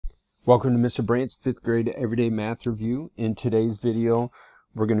Welcome to Mr. Brandt's 5th grade everyday math review. In today's video,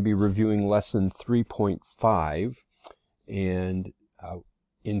 we're going to be reviewing lesson 3.5. And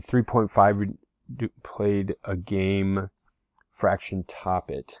in 3.5, we played a game, Fraction Top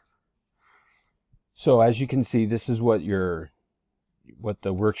It. So as you can see, this is what the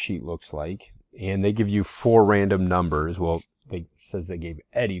worksheet looks like. And they give you 4 random numbers. Well, it says they gave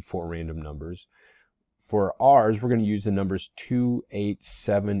Eddie 4 random numbers. For ours, we're going to use the numbers 2, 8,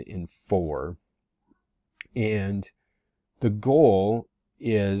 7, and 4. And the goal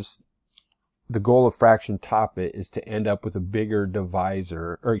of Fraction Top It is to end up with a bigger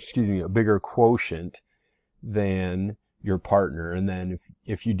divisor, or excuse me, a bigger quotient than your partner. And then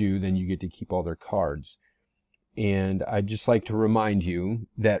if you do, then you get to keep all their cards. And I'd just like to remind you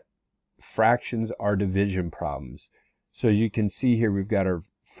that fractions are division problems. So as you can see here, we've got our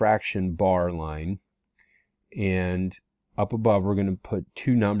fraction bar line. And up above, we're going to put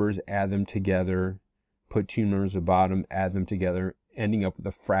 2 numbers, add them together, put 2 numbers at the bottom, add them together, ending up with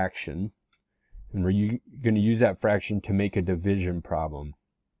a fraction. And we're going to use that fraction to make a division problem.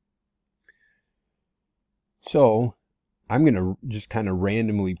 So I'm going to just kind of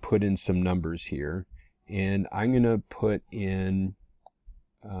randomly put in some numbers here. And I'm going to put in,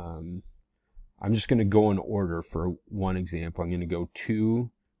 I'm just going to go in order for one example. I'm going to go 2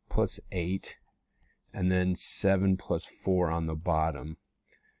 plus 8. And then 7 plus 4 on the bottom.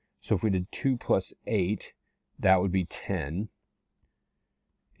 So if we did 2 plus 8, that would be 10.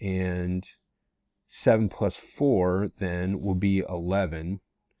 And 7 plus 4 then will be 11.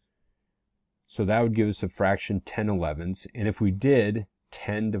 So that would give us a fraction 10 elevenths. And if we did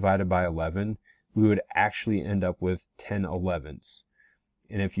 10 divided by 11, we would actually end up with 10 elevenths.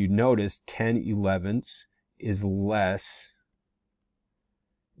 And if you notice, 10 elevenths is less,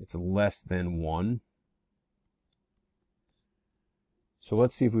 it's less than 1. So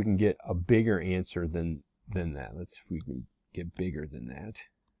let's see if we can get a bigger answer than that. Let's see if we can get bigger than that.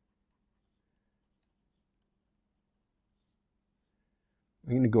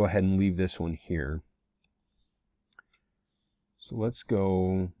 I'm going to go ahead and leave this one here. So let's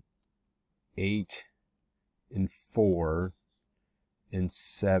go 8 and 4 and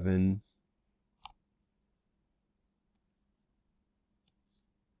 7.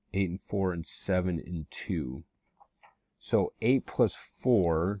 8 and 4 and 7 and 2. So 8 plus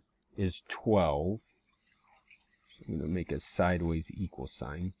 4 is 12. So I'm going to make a sideways equal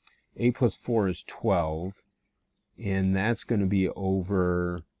sign. 8 plus 4 is 12. And that's going to be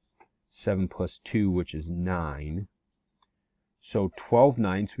over 7 plus 2, which is 9. So 12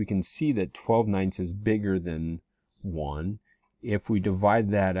 ninths, we can see that 12 ninths is bigger than 1. If we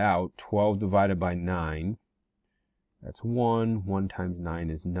divide that out, 12 divided by 9, that's 1. 1 times 9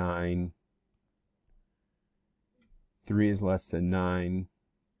 is 9. 3 is less than 9,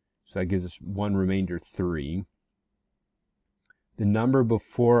 so that gives us 1 remainder 3. The number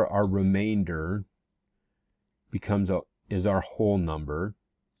before our remainder is our whole number.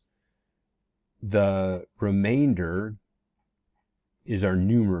 The remainder is our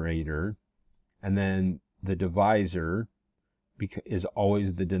numerator, and then the divisor is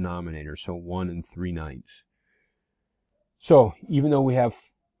always the denominator, so 1 and 3 ninths. So even though we have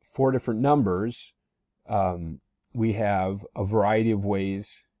 4 different numbers, we have a variety of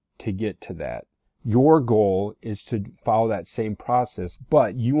ways to get to that. Your goal is to follow that same process,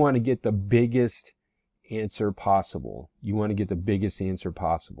 but you want to get the biggest answer possible. You want to get the biggest answer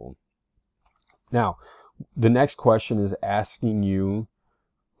possible. Now, the next question is asking you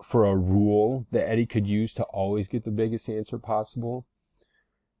for a rule that Eddie could use to always get the biggest answer possible.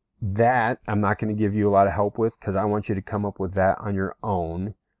 That I'm not going to give you a lot of help with because I want you to come up with that on your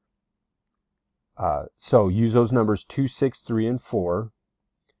own. So use those numbers 2, 6, 3, and 4.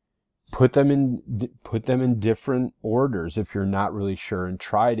 Put them in different orders if you're not really sure, and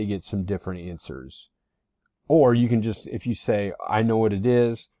try to get some different answers. Or you can just, if you say, I know what it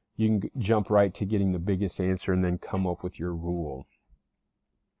is, you can jump right to getting the biggest answer and then come up with your rule.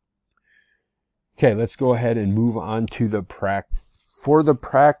 Okay, let's go ahead and move on to the practice. For the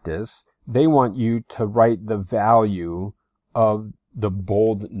practice, they want you to write the value of the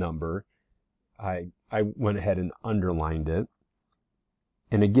bold number. I went ahead and underlined it.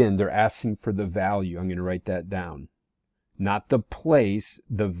 And again, they're asking for the value. I'm going to write that down. Not the place,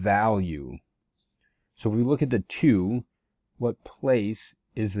 the value. So if we look at the 2, what place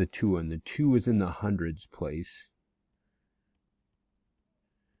is the 2 in? The 2 is in the hundreds place.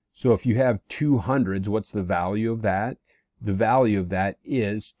 So if you have 2 hundreds, what's the value of that? The value of that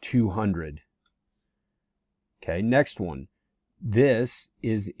is 200. Okay, next one. This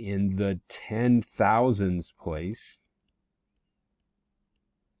is in the 10,000s place.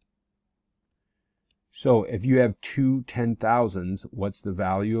 So if you have two 10,000s, what's the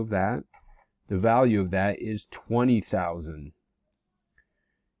value of that? The value of that is 20,000.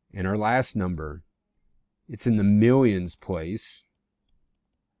 And our last number, it's in the millions place.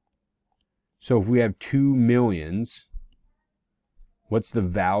 So if we have 2 millions, what's the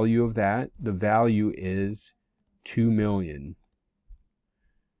value of that? The value is 2 million.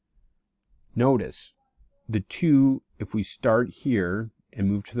 Notice, the 2, if we start here and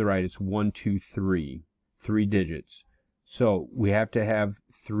move to the right, it's 1, 2, 3. 3 digits. So we have to have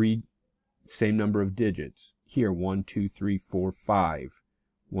same number of digits. Here, 1, 2, 3, 4, 5.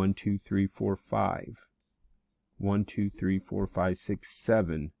 1, 2, 3, 4, 5. 1, 2, 3, 4, 5, 6,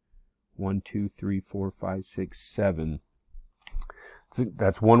 7. 1, 2, 3, 4, 5, 6, 7. So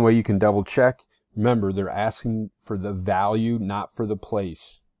that's one way you can double check. Remember, they're asking for the value, not for the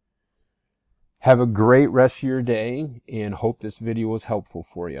place. Have a great rest of your day, and hope this video was helpful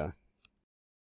for you.